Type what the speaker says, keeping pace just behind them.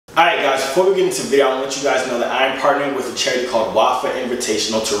Alright guys, before we get into the video, I want you guys to know that I am partnering with a charity called Wafa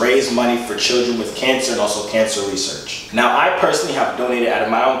Invitational to raise money for children with cancer and also cancer research. Now, I personally have donated out of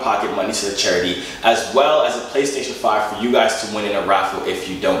my own pocket money to the charity, as well as a PlayStation 5 for you guys to win in a raffle if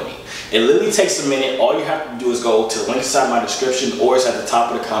you donate. It literally takes a minute. All you have to do is go to the link inside my description, or it's at the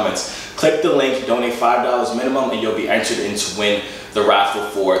top of the comments. Click the link, donate $5 minimum, and you'll be entered in to win the raffle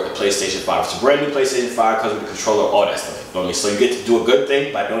for the PlayStation 5. It's a brand new PlayStation 5, comes with the controller, all that stuff. You know me? So you get to do a good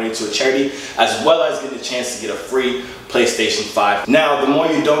thing by donating to a charity, as well as getting the chance to get a free PlayStation 5. Now, the more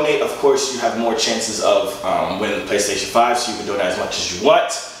you donate, of course, you have more chances of winning the PlayStation 5, so you can donate as much as you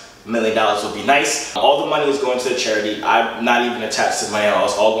want. $1 million would be nice. All the money is going to the charity. I'm not even attached to the money at all.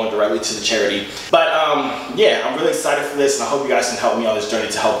 It's all going directly to the charity. But yeah, I'm really excited for this, and I hope you guys can help me on this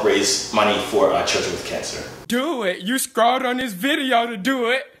journey to help raise money for children with cancer. Do it. You scrolled on this video to do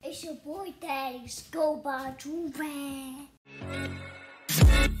it. It's your boy Daddy's Go by Joovier.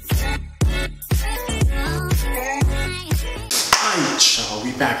 Alright, y'all,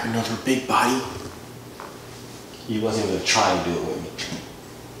 we back with another big body. He wasn't even gonna try and do it with me.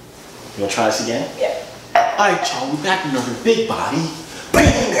 You wanna try this again? Yeah. Alright, y'all, we back with another big body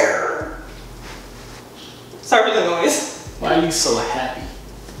banger. Sorry for the noise. Why are you so happy?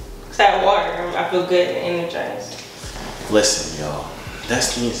 Cause I have water. I feel good and energized. Listen, y'all.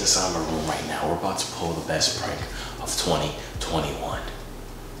 Destiny is inside my room right now. We're about to pull the best prank of 2021.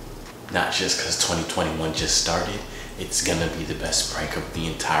 Not just because 2021 just started. It's gonna be the best prank of the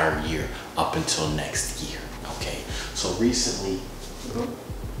entire year up until next year. Okay. So recently,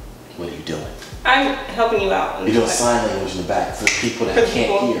 what are you doing? I'm helping you out. You're doing sign language in the back for the people that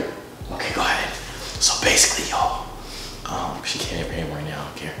can't hear. Okay, go ahead. So basically, y'all, she can't hear him right now, I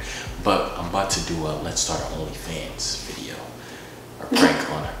don't care. But I'm about to do a Let's Start 0nlyFans video. A prank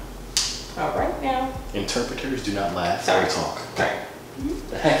on her. All right now. Interpreters do not laugh Sorry. or talk. Sorry.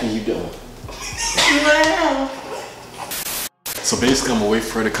 The heck are you doing? So basically, I'm gonna wait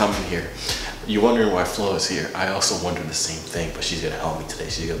for her to come in here. You're wondering why Flo is here. I also wonder the same thing, but she's gonna help me today.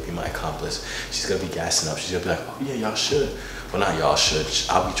 She's gonna be my accomplice. She's gonna be gassing up. She's gonna be like, oh yeah, y'all should. Well, not y'all should.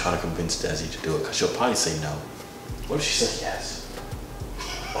 I'll be trying to convince Desi to do it, because she'll probably say no. What if she says yes?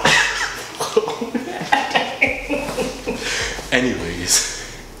 Anyways,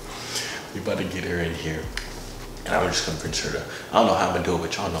 we about to get her in here. And I'm just gonna convince her to, I don't know how I'm gonna do it,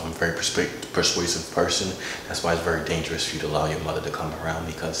 but y'all know I'm a very persuasive person. That's why it's very dangerous for you to allow your mother to come around,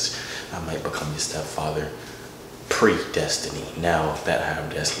 because I might become your stepfather pre-Destiny. Now that I have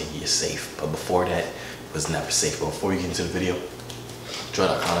Destiny, he is safe. But before that, it was never safe. But before you get into the video, draw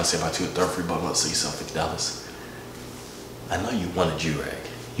that comment, say my third free button, let's see yourself $50. I know you want a Jurag.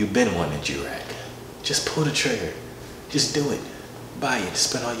 You've been wanting a Jurag. Just pull the trigger. Just do it. Buy it.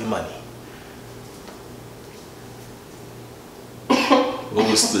 Spend all your money. What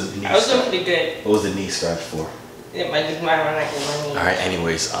was the knee? I was doing pretty good. What was the knee scratch for? It might just my knee. Alright,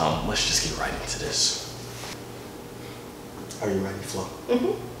 anyways, let's just get right into this. Are you ready, Flo?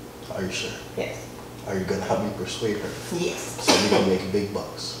 Mm-hmm. Are you sure? Yes. Are you gonna help me persuade her? Yes. So we're gonna make big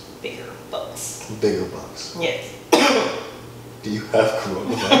bucks. Bigger bucks. Bigger bucks. Yes. Do you have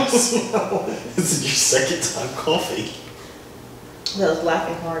coronavirus? No. This is your second time coughing. I was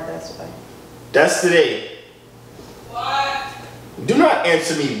laughing hard, that's why. Destiny. What? Do not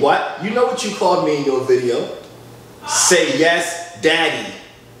answer me what? You know what you called me in your video. Say yes, daddy.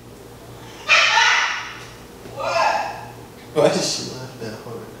 What? Why did she laugh that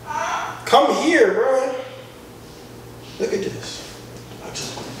hard? Come here, bro. Look at this. I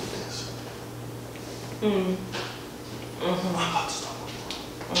just want to do this. I'm about to start.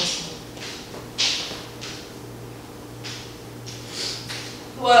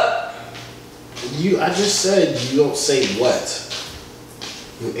 What? I just said you don't say what.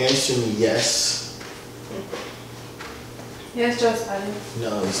 You answer me yes. Yes, just funny.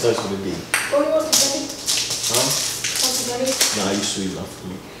 No, it starts with a D. Oh, you want spaghetti? Huh? Want spaghetti? Nah, you sweet enough for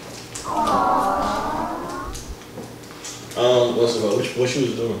me. What's it called? What she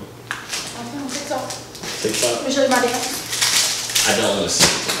was doing? I don't think so. TikTok? Let me show you my dance. I don't want to see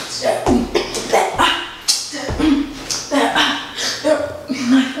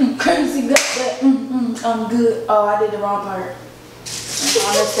Crazy gut, but I'm good. Oh, I did the wrong part. I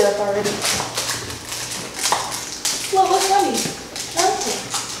messed it up already. Look, what's funny? Nothing.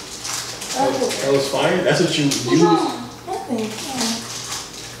 That was fire? That's what you was... Nothing.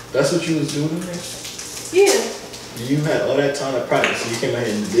 That's what you was doing in there? Yeah. You had all that time to practice, so you came out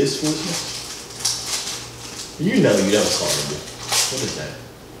here and did this foolishness? You know you never called me. What is that?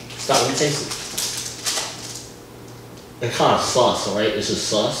 Stop, let me taste it. It's kind of sauce, alright? It's just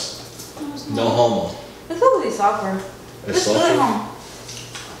sauce. No homo. It's really soft. It's sulfur.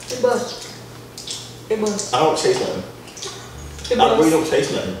 It bust. It bust. I don't taste nothing. It I really bust. don't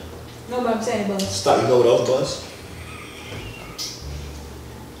taste nothing. No, but I'm saying it bust. Stop. You know what else buzz?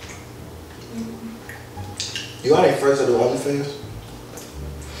 You got any friends that do OnlyFans?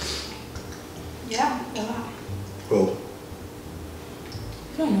 Yeah, a lot. Bro,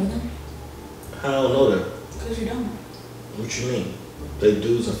 You don't know them. I don't know them. Because you don't. What you mean? They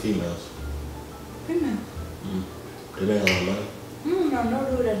dudes or females? Female. They make a lot of money. I don't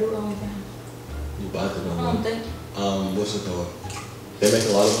know dude that do OnlyFans. You buy them. I don't think. What's it called? They make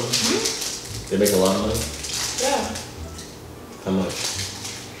a lot of money? They make a lot of money? Yeah. How much?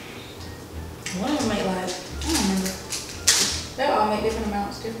 One of them make like, I don't remember. They all make different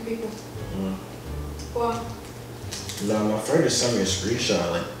amounts, different people. Well, Nah, my friend just sent me a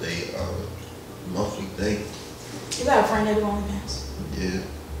screenshot like they monthly thing. you got a friend that do OnlyFans.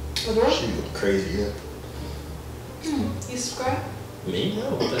 Yeah. A girl? She was crazy, yeah. You subscribe? Me?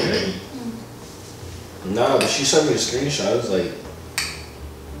 No, what the heck? Nah, but she sent me a screenshot. It was like,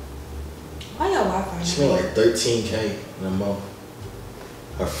 Why your Wi-Fi? she made like 13K in a month.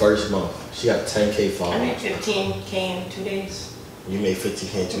 Her first month. She got 10K I followers. made 15K in 2 days. You made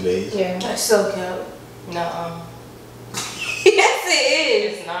 50K in 2 days? Yeah. That's so cute. No. Yes, it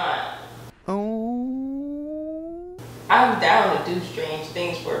is. It's not. I'm down to do strange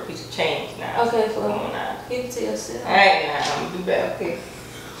things for a piece of change now. Okay, Come well, on now. give it to yourself. Alright now, I'm gonna do better, okay?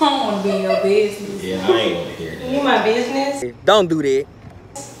 I don't want to be in your business. Yeah, I ain't wanna hear You that. my business? Don't do that.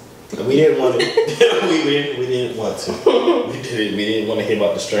 We didn't want to. we didn't want to. We didn't want to hear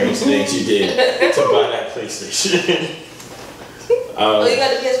about the strange things you did to buy that PlayStation. Oh, you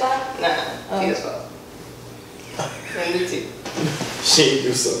got the PS5? Nah, PS4. And me too. She ain't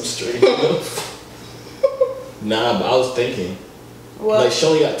do something strange enough. Nah, but I was thinking. What? Like, she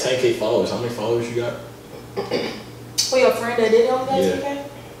only got 10K followers. How many followers you got? For your friend that did all that? Yeah. Okay?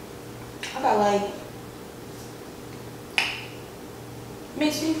 I got like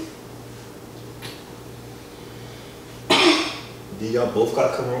mixed few. Do y'all both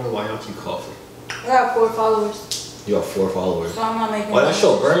got corona? Why y'all keep coughing? I got 4 followers, You got 4 followers. so I'm not making. Oh, that's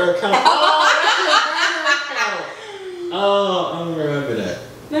your burner account? Oh, that's your burner account. Oh, I don't remember that.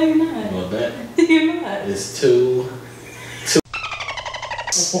 No, you're not. Well, that You're not. is 2.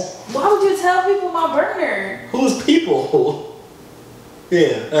 Why would you tell people my burner? Who's people?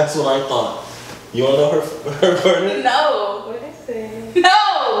 Yeah, that's what I thought. You wanna know her burner? No. What is it?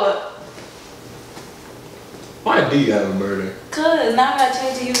 No. Why do you have a burner? Cause now I gotta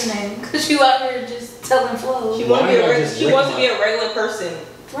change the username. Cause you out here just telling flows. She Why wants to be not a just she lick wants to my- be a regular person.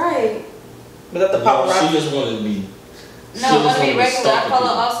 Right. But at the No, paparazzi. she just wanted to be. No, I want to be regular. I follow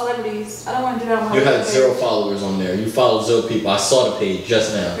all celebrities. I don't want to do that on my You had page. 0 followers on there. You followed 0 people. I saw the page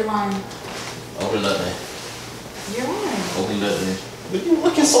just now. You're lying. Open nothing. You're lying. Open nothing. But you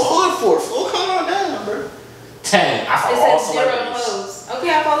looking so hard for it, Flo. Come on down, bro. 10. I It follow all says 0 celebrities. posts. Okay,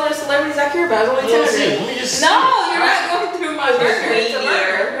 I follow the celebrities I care about. It's only 10 of them. Let me just No, you're not going through my burner to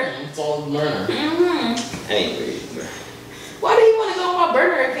learn. It's all learner. Anyway, Why do you want to go on my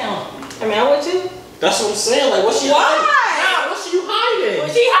burner account? I mean, I would too. that's what I'm saying. Like, what's she Why? hiding? Nah, what's you hiding?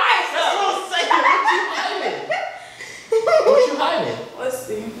 Well, she hides That's stuff. what I'm saying. What you hiding? Let's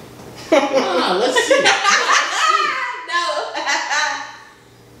see. Nah, let's see. No.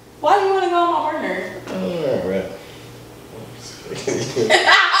 Why do you want to go on my burner? Alright.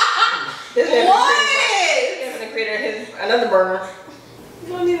 This man What? gonna create another burner. You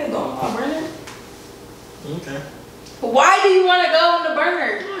don't need to go on my burner. Okay. Why do you want to go on the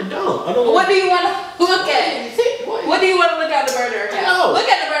burner? I don't. What do you want to look at? What? What do you want to look at the burner account? No. Look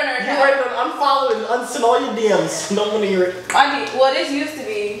at the burner You're account. right on unfollow and unsend all your DMs. No one of your. Well, this used to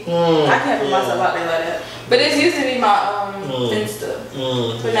be. I can't put myself out there like that. But this used to be my Insta.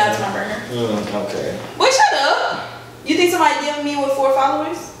 But now it's my burner. Okay. Wait, shut up. You think somebody giving me with 4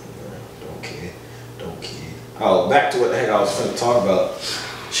 followers? Don't care. Oh, back to what the heck I was finna talk about.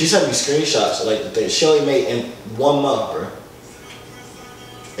 She sent me screenshots of like the thing she only made in 1 month, bro.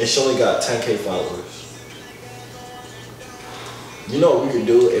 And she only got 10K followers. You know what we could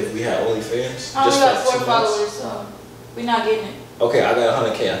do if we had OnlyFans? I only got for 4 2 months? followers, so we're not getting it. Okay, I got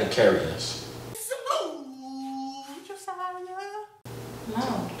 100K. I can carry this.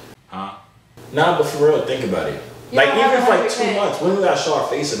 No. Huh? Nah, but for real, think about it. You Like, don't even have if like 100K. 2 months, when we gotta show our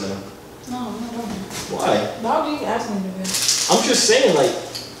face in them? No, I'm not doing it. Why? Why would you ask me to do this? I'm just saying, like,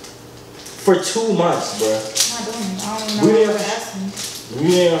 for 2 months, bruh. I'm not doing it. I don't even We know didn't what to have- ask me. We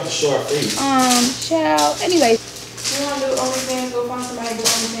didn't have to show our face. Child. Anyway. If you want to do OnlyFans, go find somebody to do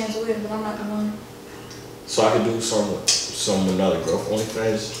OnlyFans with, but I'm not the one. So I could do some another girl for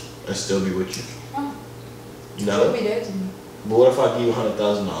OnlyFans and still be with you. No. No? You'll be dead to me. But what if I give you $100,000?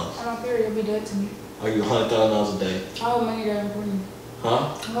 I don't care, it'll be dead to me. Are you $100,000 a day? I hold money that important.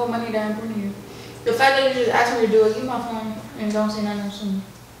 Huh? I hold money that important. The fact that you just asked me to do it, give me my phone and don't say nothing to me.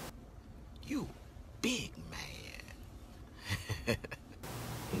 You big man.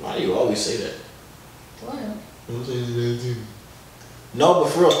 Why do you always say that? What? I'm saying that too. No, but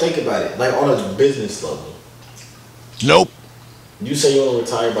for real, think about it. Like on a business level. Nope. You say you want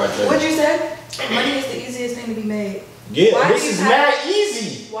to retire by 30. What'd you say? Money is the easiest thing to be made. Yeah, Why this is mad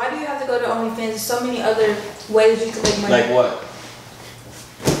easy. Why do you have to go to OnlyFans? There's so many other ways you can make money. Like what?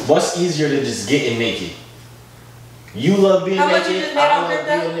 What's easier than just getting naked? You love being How much naked. you just made I on love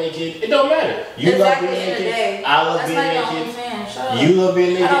crypto? being naked. It don't matter. You exactly, love being in the naked. day. I love That's being not naked. your OnlyFans. Shut up. You love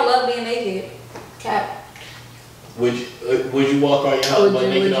being naked. I don't love being naked. Cap. Would you walk around your house butt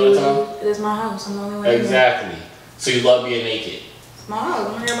naked all the time? It's my house. I'm the only one. Exactly. So you love being naked. It's my house.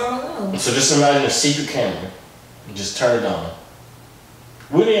 I'm here by myself. So just imagine a secret camera. And just turn it on.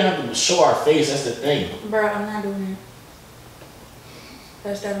 We don't even have to show our face. That's the thing. Bro, I'm not doing it.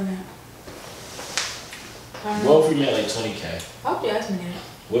 That's that on that. What if we made like 20K? Why would you ask me that?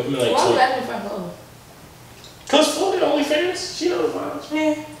 What if we made like Why would 20? you ask me for a phone? Cause Flo did OnlyFans. She OnlyFans.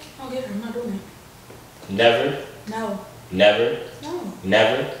 Yeah. I don't get her. I'm not doing it. Never. No. Never. No.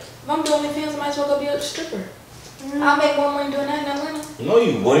 Never. If I'm doing OnlyFans, I might as well go be a stripper. I'll make more money doing that in Atlanta. No,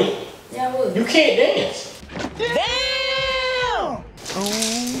 you wouldn't. Yeah, I would. You can't dance. Damn!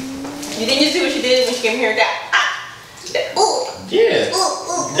 You didn't you see what she did when she came here and got Yeah.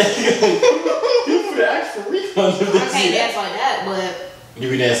 You could ask for refunds if they I see can't that. dance like that, but You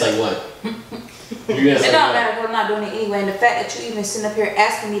can dance like what? You can dance It like don't what? matter because I'm not doing it anyway. And the fact that you even sitting up here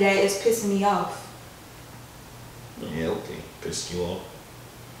asking me that is pissing me off. Yeah, okay. Pissed you off.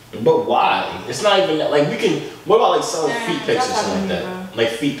 But why? It's not even that. Like, we can. What about like selling Nah, feet pics or stop something like talking to that? me,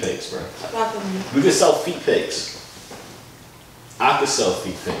 Like feet pics, bro. Stop talking to me. We could sell feet pics. I could sell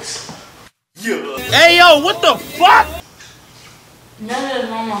feet pics. Yeah. Hey yo, what the fuck? None of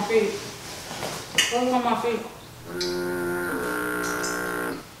them on my feet. What's on my feet?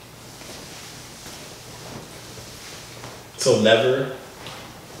 So never.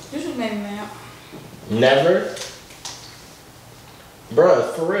 You just made me mad. Never?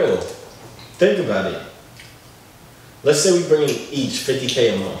 Bruh, for real. Think about it. Let's say we bring in each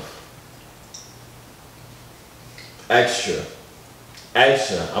 50K a month. Extra.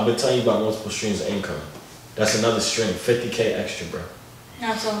 I've been telling you about multiple streams of income. That's another stream. 50K extra, bro.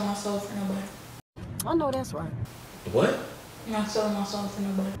 Not selling my soul for nobody. I know that's right. What? Not selling my soul for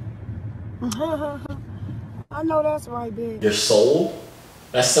nobody. I know that's right, bitch. Your soul?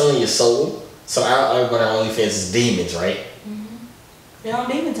 That's selling your soul? So everybody on OnlyFans is demons, right? They're on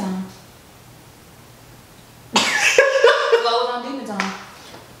demon time. Flo's on demon time.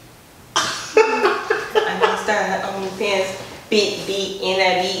 I know start OnlyFans. Beat, and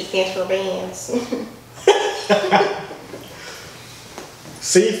that beat stands for bands.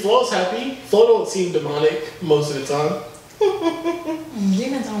 See, Flo's happy. Flo don't seem demonic most of the time.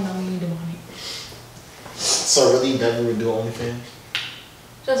 Demon time don't mean demonic. So really never would do OnlyFans?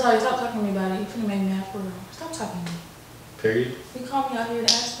 Just how you stop talking to me about it. You finna make me mad for real. Stop talking to me. Period. You called me out here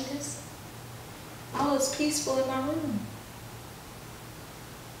to ask me this? I was peaceful in my room.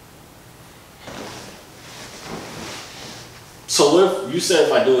 So what if you said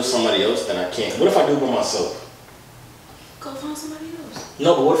if I do it with somebody else, then I can't? What if I do it with myself? Go find somebody else.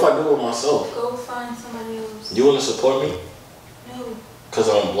 No, but what if I do it with myself? Go find somebody else. You want to support me? No. Because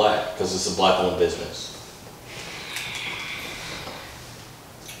I'm black. Because it's a black-owned business.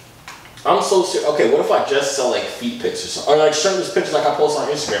 I'm so serious. Okay, what if I just sell like feet pics or something? Or like shirtless pictures like I post on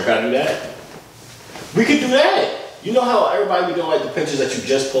Instagram. Can I do that? We could do that. You know how everybody be doing like the pictures that you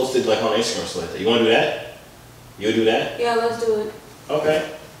just posted like on Instagram or something like that. You want to do that? You'll do that? Yeah, let's do it. Okay.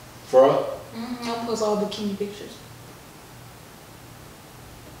 For real? I'll post all bikini pictures.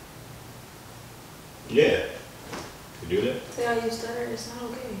 Yeah. You do that? Say how you stutter, it's not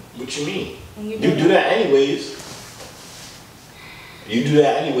okay. What you mean? And you You do that anyways. You do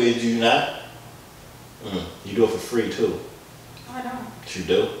that anyways, do you not? You do it for free too. No, I don't. You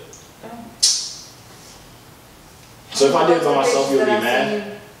do? I don't. So if I did it by What's the myself, you'll be pictures that I mad?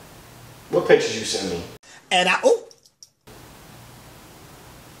 send What pictures you send me? And I you?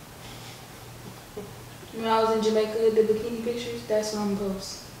 When I was in Jamaica, the bikini pictures, that's what I'm gonna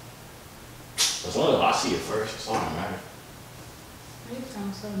post. As long as I see it first, it's all that matters. You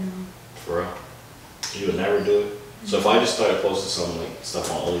sound so dumb. For real. You would never do it? So if I just started posting something like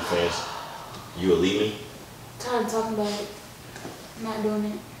stuff on OnlyFans, you would leave me? Tired of talking about it. I'm not doing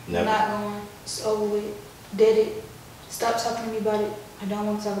it. Never. I'm not going. It's over with. Did it. Stop talking to me about it. I don't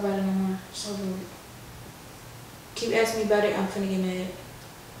want to talk about it no more. It's over with. keep asking me about it, I'm finna get mad.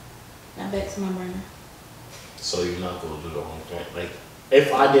 Now back to my burner. So you're not gonna do the whole thing? Like,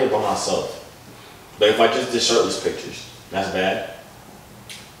 if I did it by myself, but if I just did shirtless pictures, that's bad?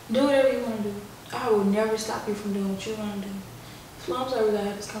 Do whatever you wanna do. I will never stop you from doing what you wanna do. As long as I really gotta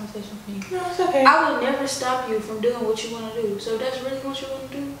have this conversation with you. No, it's okay. I will never stop you from doing what you wanna do. So if that's really what you wanna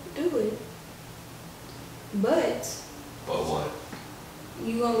do it. But what?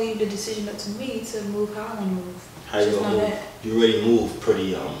 you gonna leave the decision up to me to move how I wanna move. How you Just gonna know move? that. You already move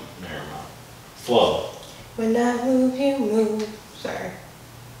pretty, never mind. Flow. When I move, you move. Sorry.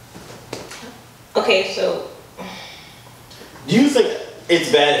 Okay, so Do you think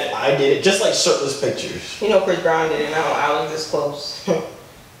it's bad if I did it? Just like shirtless pictures. you know Chris Brown did it, and I was this close to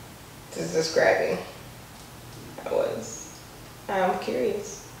describing. I'm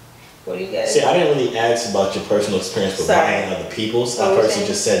curious. What do you guys? See, I didn't really ask about your personal experience with buying other people's. I personally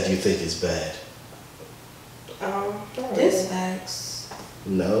just said, do you think it's bad? This facts.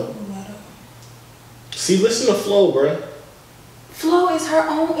 No. See, listen to Flo, bruh. Flo is her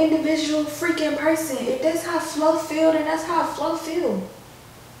own individual freaking person. If that's how Flo feel, then that's how Flo feel.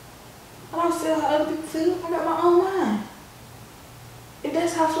 I don't feel how other people feel. I got my own mind. If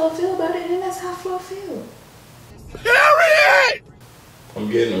that's how Flo feel about it, then that's how Flo feel. Period! I'm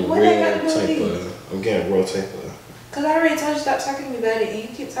getting a What they got to real do type with of. I'm getting a real type of. Cause I already told you stop talking to me about it, and you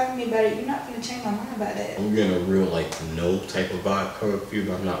keep talking to me about it. You're not gonna change my mind about that. I'm getting a real like no type of vibe from you,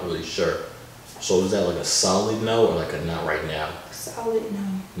 but I'm not really sure. So is that like a solid no or like a not right now? Solid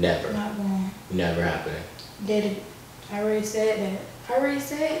no. Never. Not going. Never happening. Did it? I already said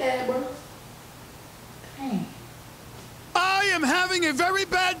that. Bro. Dang. I am having a very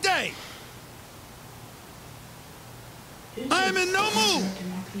bad day. I am in no mood.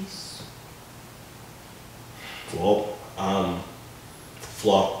 Well,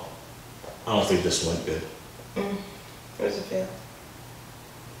 Flaw, I don't think this went good. How does it feel?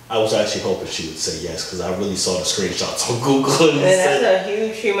 I was actually hoping she would say yes because I really saw the screenshots on Google. And that's a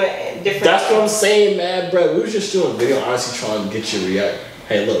huge human difference. That's what I'm saying, man, bro. We was just doing a video, honestly trying to get you to react.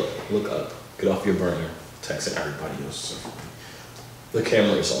 Hey, look up. Get off your burner. Texting everybody else. The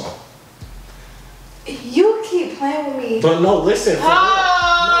camera is on. You keep playing with me. But no, listen.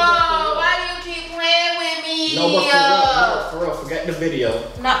 Why do you keep playing with me? No, but for real, forget the video.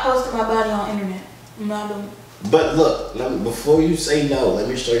 I'm not posting my body on internet. I'm not doing it. But look, before you say no, let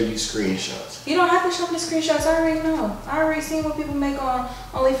me show you these screenshots. You don't have to show me the screenshots. I already know. I already seen what people make on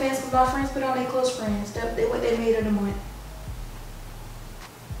 0nlyFans because my friends put on their close friends. What they made of the month.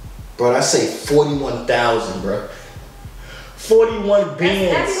 Bro, I say 41,000, bro. 41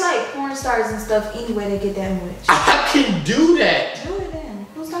 bands. That'd be like porn stars and stuff anyway. They get that much. I can do that. Do it then.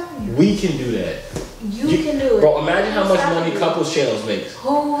 Who's stopping you? We can do that. You can do it. Bro, imagine how much money couples channels make.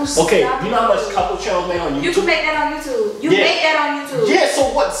 Who's Okay, stopping you know how much couple channels make on YouTube? You can make that on YouTube. You make that on YouTube. Yeah, so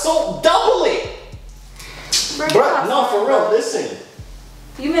what? So double it. Bro, no, for real, listen.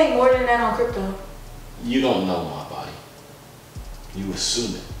 You make more than that on crypto. You don't know my body. You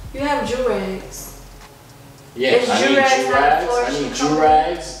assume it. You have Joovier. Yes, I need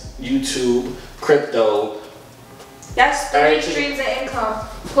Joovier, YouTube, crypto. That's 3 streams of income.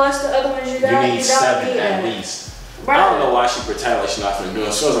 Plus the other ones you got. You need 7 at least. Right. I don't know why she pretend like she's not finna do it.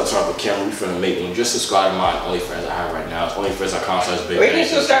 As soon as I turn up the camera, we finna make one. Just subscribe to my OnlyFans I have right now. It's OnlyFans.com/big. Where you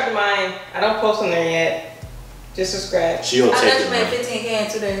subscribe to mine? I don't post on there yet. Just subscribe. She'll take it. I made 15K in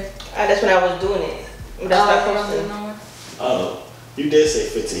 2 days. That's when I was doing it. That's not posting. Oh, you did say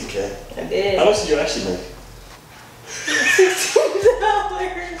 15K. I did. How much did you actually make? $16.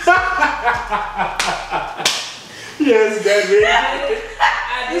 Yes, that really. I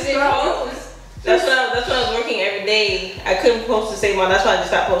didn't post. That's when I was working every day. I couldn't post to save money. That's why I just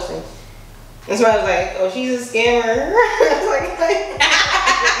stopped posting. That's why I was like, oh, she's a scammer. I was like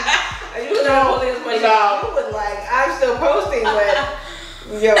I usually don't post as much as you would like. I'm still posting, but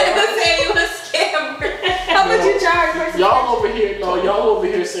yo. I was saying you a scammer. How much you charge? Y'all over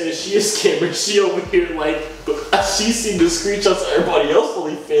here saying she a scammer. She over here like, she seen the screenshots of everybody else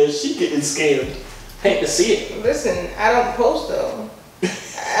OnlyFans. She getting scammed. Hate to see it. Listen, I don't post though.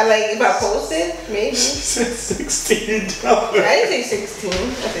 I like if I post it, maybe. $16. I didn't say 16. I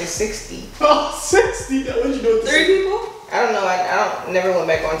said 60. Oh, $60. What you doing? 3 people? I don't know. I don't never went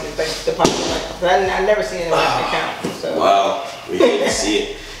back onto like the popular. I never seen it on my account. So. Wow, we hate to see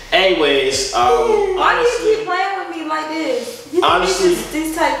it. Anyways, why do you keep playing with me like this? You think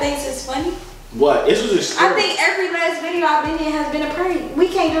these type things is funny? What? This was a I think every last video I've been in has been a prank. We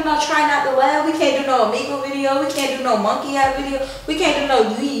can't do no try not to laugh. We can't do no amigo video. We can't do no monkey app video. We can't do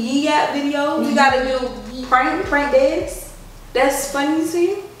no yee app video. We gotta do prank days. That's funny to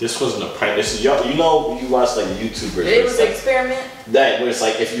you? This wasn't a prank. This is y'all. You know, you watch like YouTubers. It was an experiment. That where it's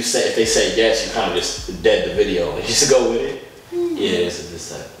like if they say yes, you kind of just dead the video and just go with it. Yeah, this is this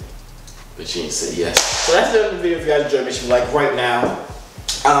type. But she didn't say yes. So that's the end of the video. If you guys enjoyed, make sure you like right now.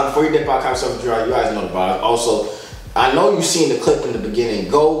 Before you dip out, comment yourself, you guys know the vibe. Also, I know you seen the clip in the beginning.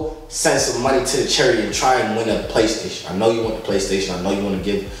 Go send some money to the charity and try and win a PlayStation. I know you want the PlayStation. I know you want to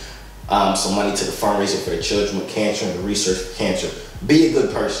give some money to the fundraiser for the children with cancer and the research for cancer. Be a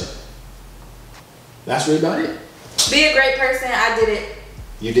good person. That's really about it. Be a great person. I did it.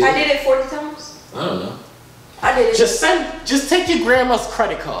 You did? I did it 40 times. I don't know. I did it. Just take your grandma's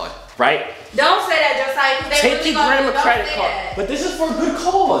credit card, right? Don't say that, Josiah. Take your grandma's credit card. But this is for a good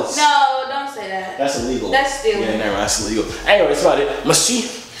cause. No, don't say that. That's illegal. That's stealing. Yeah, never mind. That's illegal. Anyway, that's about it. I'ma see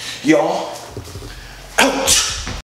y'all out.